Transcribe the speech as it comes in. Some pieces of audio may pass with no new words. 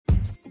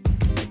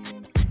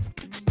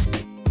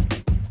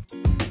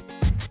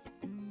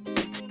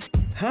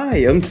Hi,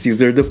 I'm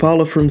Cesar De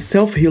Paula from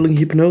Self-Healing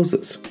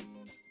Hypnosis.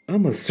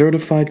 I'm a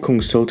certified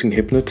consulting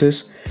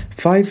hypnotist,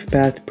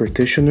 5-path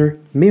practitioner,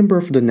 member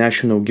of the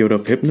National Guild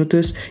of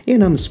Hypnotists,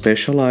 and I'm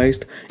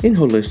specialized in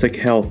holistic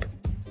health.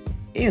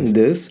 And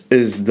this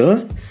is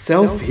the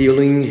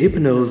Self-Healing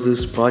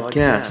Hypnosis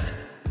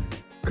Podcast.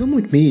 Come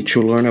with me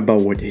to learn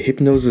about what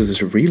hypnosis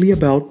is really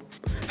about,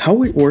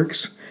 how it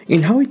works,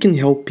 and how it can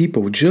help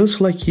people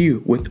just like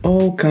you with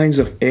all kinds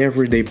of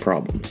everyday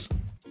problems.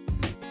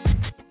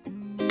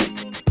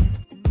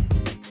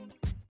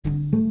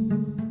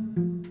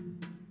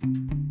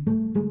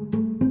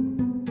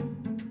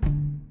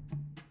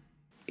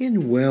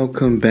 And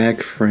welcome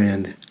back,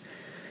 friend.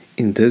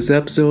 In this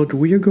episode,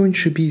 we are going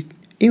to be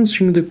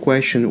answering the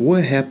question,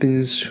 what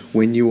happens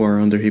when you are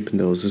under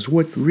hypnosis?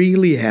 What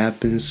really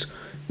happens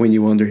when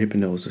you are under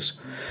hypnosis?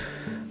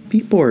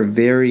 People are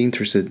very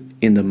interested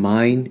in the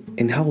mind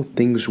and how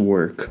things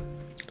work.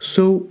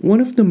 So, one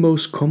of the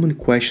most common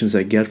questions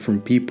I get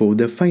from people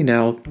that find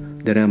out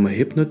that I'm a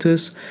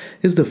hypnotist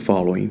is the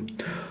following.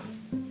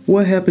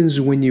 What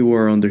happens when you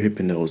are under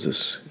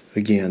hypnosis?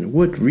 Again,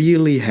 what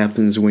really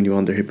happens when you're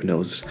under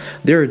hypnosis?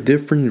 There are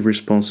different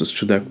responses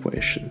to that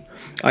question.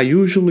 I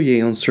usually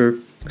answer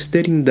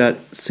stating that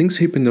since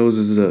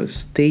hypnosis is a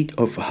state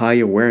of high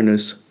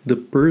awareness, the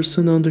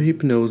person under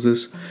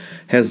hypnosis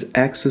has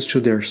access to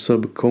their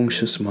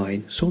subconscious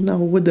mind. So now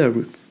what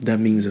that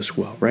means as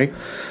well, right?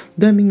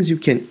 That means you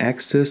can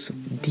access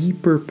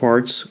deeper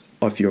parts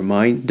of your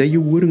mind that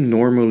you wouldn't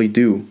normally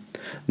do.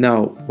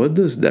 Now, what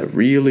does that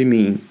really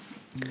mean?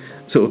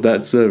 So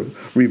that's a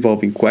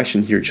revolving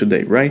question here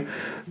today, right?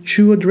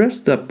 To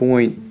address that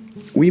point,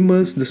 we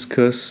must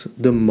discuss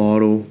the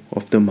model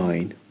of the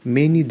mind.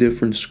 Many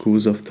different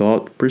schools of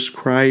thought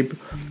prescribe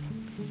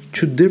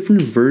to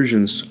different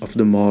versions of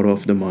the model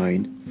of the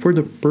mind. For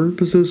the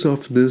purposes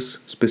of this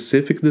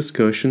specific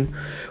discussion,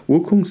 we'll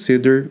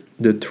consider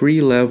the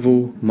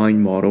three-level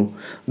mind model.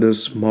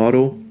 This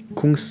model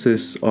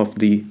consists of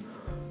the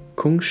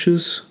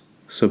conscious,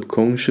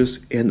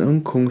 subconscious, and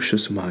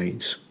unconscious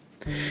minds.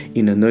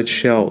 In a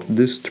nutshell,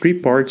 these three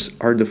parts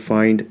are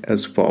defined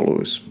as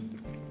follows.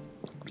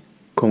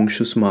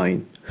 Conscious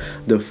mind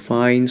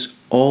defines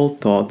all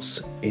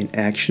thoughts and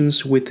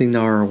actions within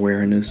our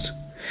awareness.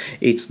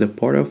 It's the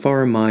part of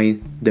our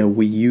mind that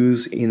we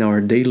use in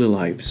our daily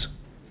lives.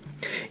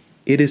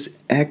 It is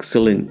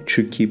excellent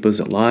to keep us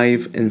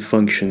alive and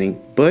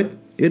functioning, but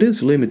it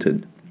is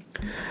limited.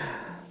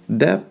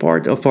 That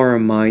part of our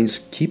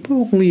minds keep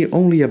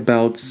only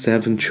about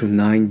 7 to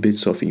 9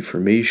 bits of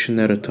information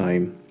at a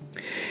time.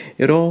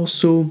 It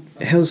also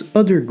has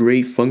other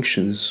great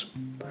functions,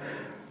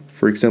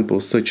 for example,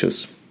 such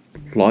as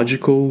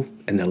logical,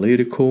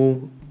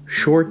 analytical,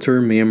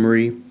 short-term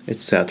memory,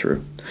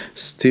 etc.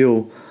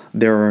 Still,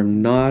 they are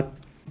not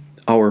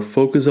our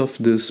focus of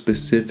this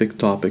specific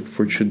topic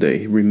for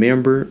today.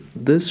 Remember,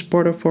 this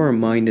part of our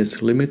mind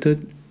is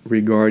limited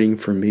regarding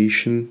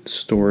information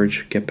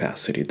storage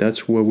capacity.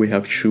 That's what we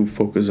have to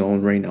focus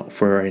on right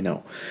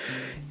now.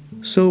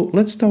 So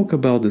let's talk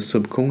about the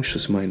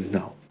subconscious mind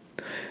now,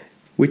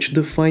 which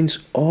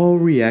defines all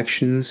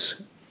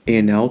reactions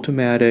and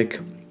automatic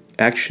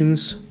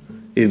actions,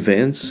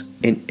 events,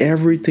 and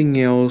everything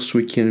else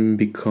we can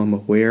become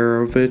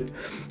aware of it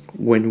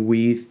when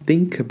we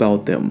think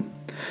about them.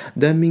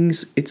 That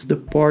means it's the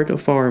part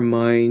of our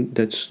mind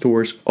that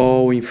stores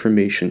all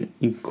information,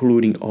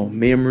 including all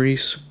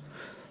memories,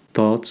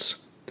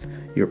 thoughts,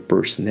 your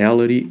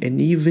personality,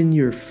 and even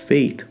your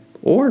faith,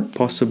 or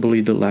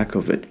possibly the lack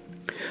of it.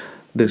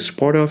 This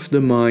part of the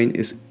mind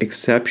is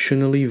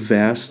exceptionally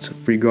vast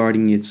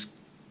regarding its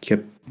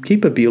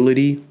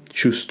capability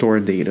to store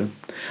data.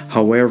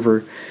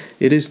 However,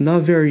 it is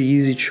not very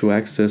easy to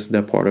access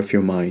that part of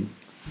your mind.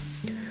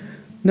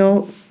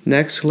 Now,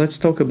 next, let's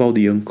talk about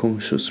the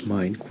unconscious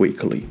mind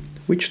quickly,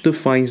 which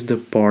defines the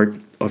part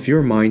of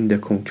your mind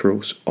that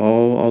controls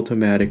all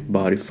automatic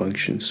body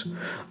functions.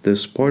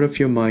 This part of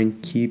your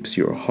mind keeps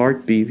your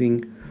heart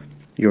beating,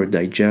 your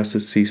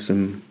digestive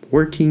system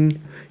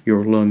working,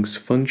 your lungs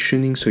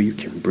functioning so you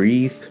can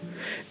breathe,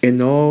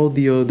 and all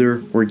the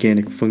other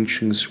organic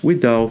functions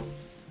without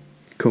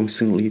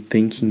constantly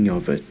thinking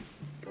of it,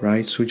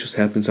 right? So it just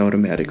happens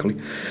automatically.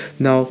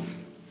 Now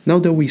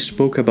that we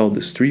spoke about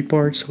these three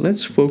parts,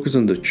 let's focus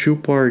on the two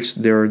parts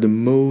that are the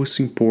most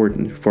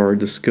important for our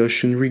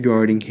discussion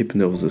regarding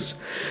hypnosis.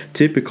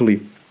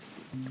 Typically,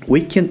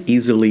 we can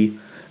easily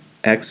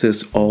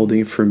access all the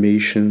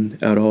information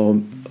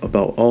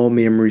about all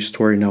memories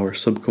stored in our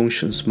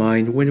subconscious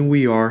mind when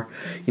we are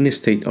in a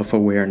state of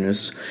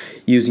awareness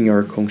using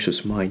our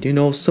conscious mind.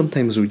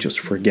 Sometimes we just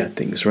forget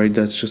things, right?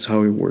 That's just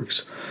how it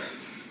works.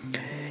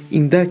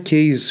 In that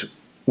case,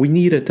 we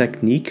need a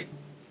technique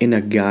and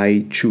a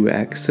guide to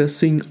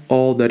accessing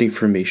all that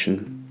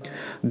information.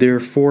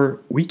 Therefore,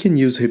 we can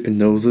use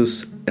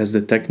hypnosis as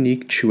the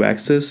technique to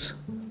access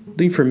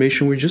the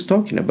information we're just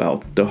talking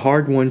about, the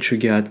hard one to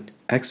get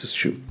access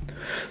to.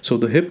 So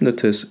the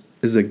hypnotist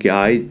is a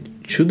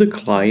guide to the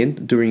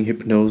client during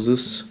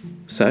hypnosis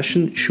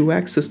session to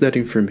access that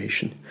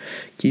information.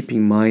 Keep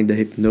in mind that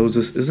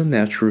hypnosis is a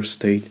natural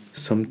state.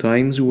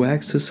 Sometimes we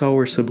access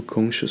our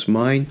subconscious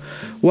mind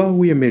while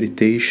we are in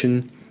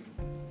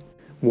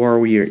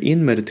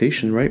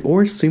meditation, right?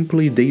 Or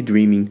simply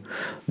daydreaming.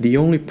 The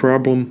only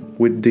problem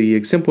with the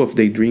example of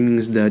daydreaming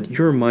is that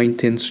your mind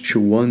tends to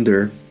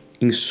wander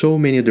in so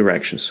many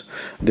directions.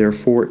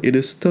 Therefore, it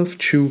is tough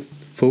to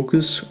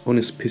focus on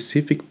a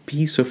specific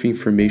piece of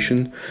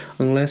information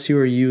unless you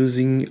are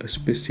using a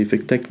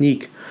specific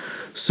technique.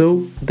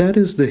 So that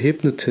is the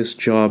hypnotist's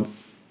job,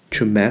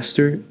 to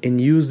master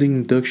and use the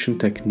induction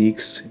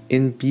techniques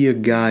and be a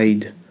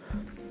guide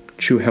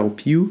to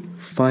help you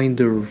find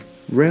the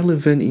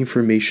relevant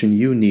information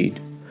you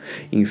need.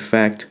 In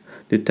fact,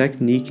 the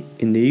technique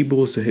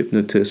enables the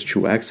hypnotist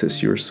to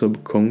access your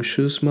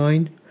subconscious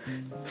mind,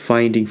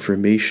 find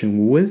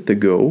information with the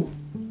goal,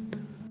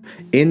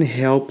 and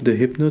help the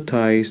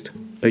hypnotized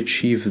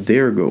achieve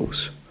their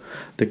goals.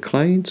 The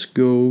client's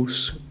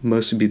goals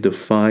must be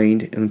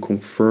defined and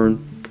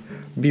confirmed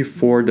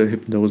before the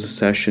hypnosis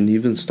session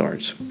even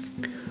starts.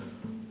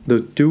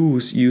 The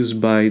tools used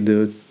by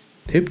the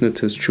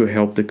hypnotist to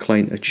help the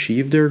client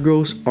achieve their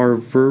goals are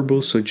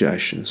verbal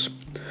suggestions.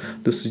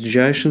 The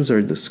suggestions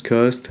are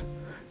discussed,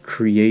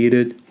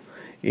 created,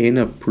 and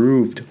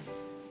approved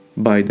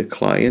by the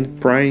client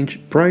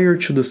prior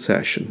to the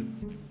session.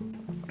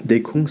 They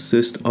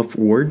consist of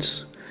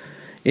words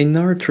and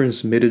are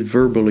transmitted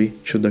verbally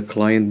to the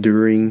client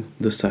during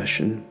the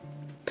session.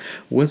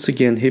 Once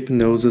again,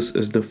 hypnosis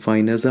is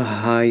defined as a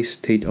high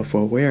state of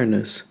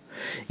awareness.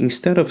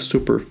 Instead of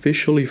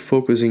superficially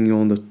focusing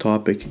on the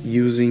topic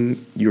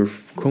using your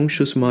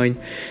conscious mind,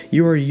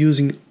 you are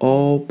using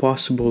all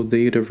possible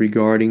data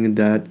regarding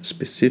that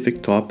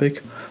specific topic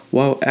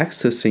while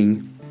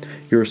accessing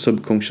your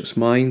subconscious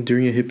mind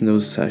during a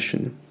hypnosis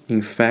session.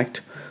 In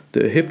fact,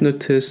 the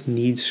hypnotist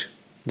needs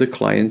the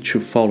client to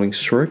follow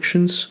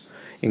instructions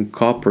and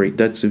cooperate.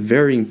 That's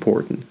very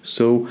important.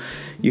 So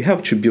you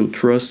have to build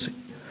trust.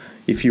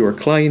 If you are a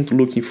client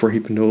looking for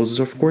hypnosis,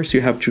 of course,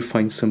 you have to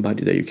find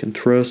somebody that you can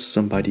trust,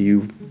 somebody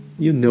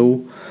you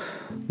know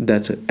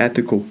that's an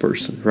ethical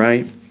person,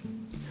 right?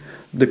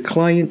 The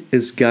client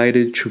is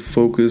guided to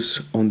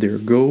focus on their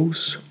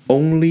goals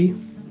only,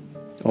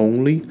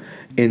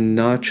 and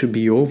not to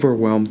be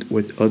overwhelmed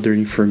with other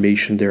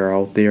information that are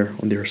out there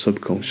on their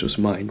subconscious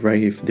mind,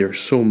 right? If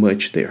there's so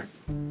much there.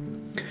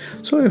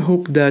 So I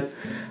hope that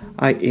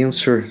I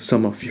answer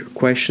some of your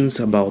questions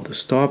about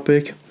this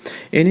topic.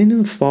 And in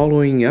the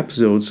following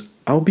episodes,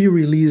 I'll be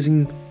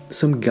releasing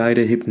some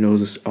guided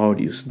hypnosis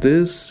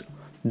audios.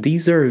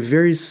 These are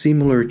very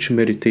similar to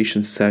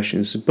meditation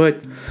sessions,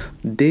 but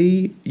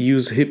they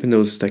use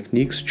hypnosis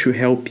techniques to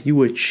help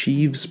you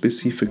achieve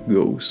specific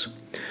goals.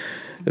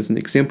 As an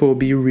example, I'll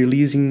be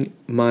releasing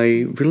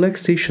my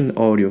relaxation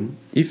audio.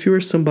 If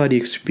you're somebody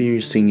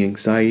experiencing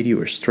anxiety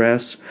or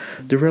stress,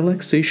 the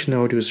relaxation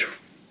audio is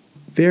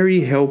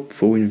very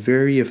helpful and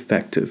very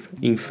effective.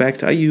 In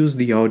fact, I use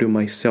the audio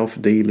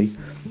myself daily.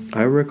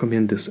 I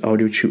recommend this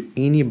audio to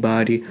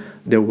anybody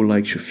that would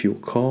like to feel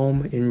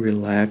calm and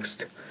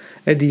relaxed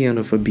at the end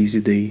of a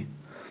busy day.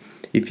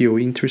 If you're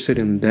interested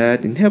in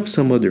that and have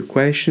some other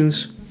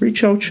questions,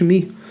 reach out to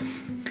me.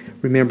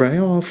 Remember, I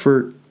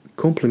offer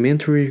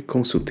complimentary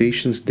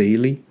consultations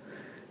daily.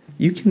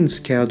 You can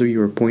schedule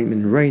your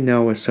appointment right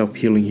now at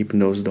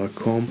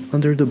selfhealinghypnosis.com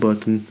under the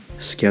button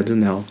Schedule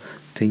Now.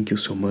 Thank you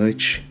so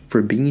much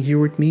for being here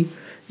with me,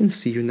 and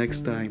see you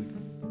next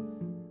time.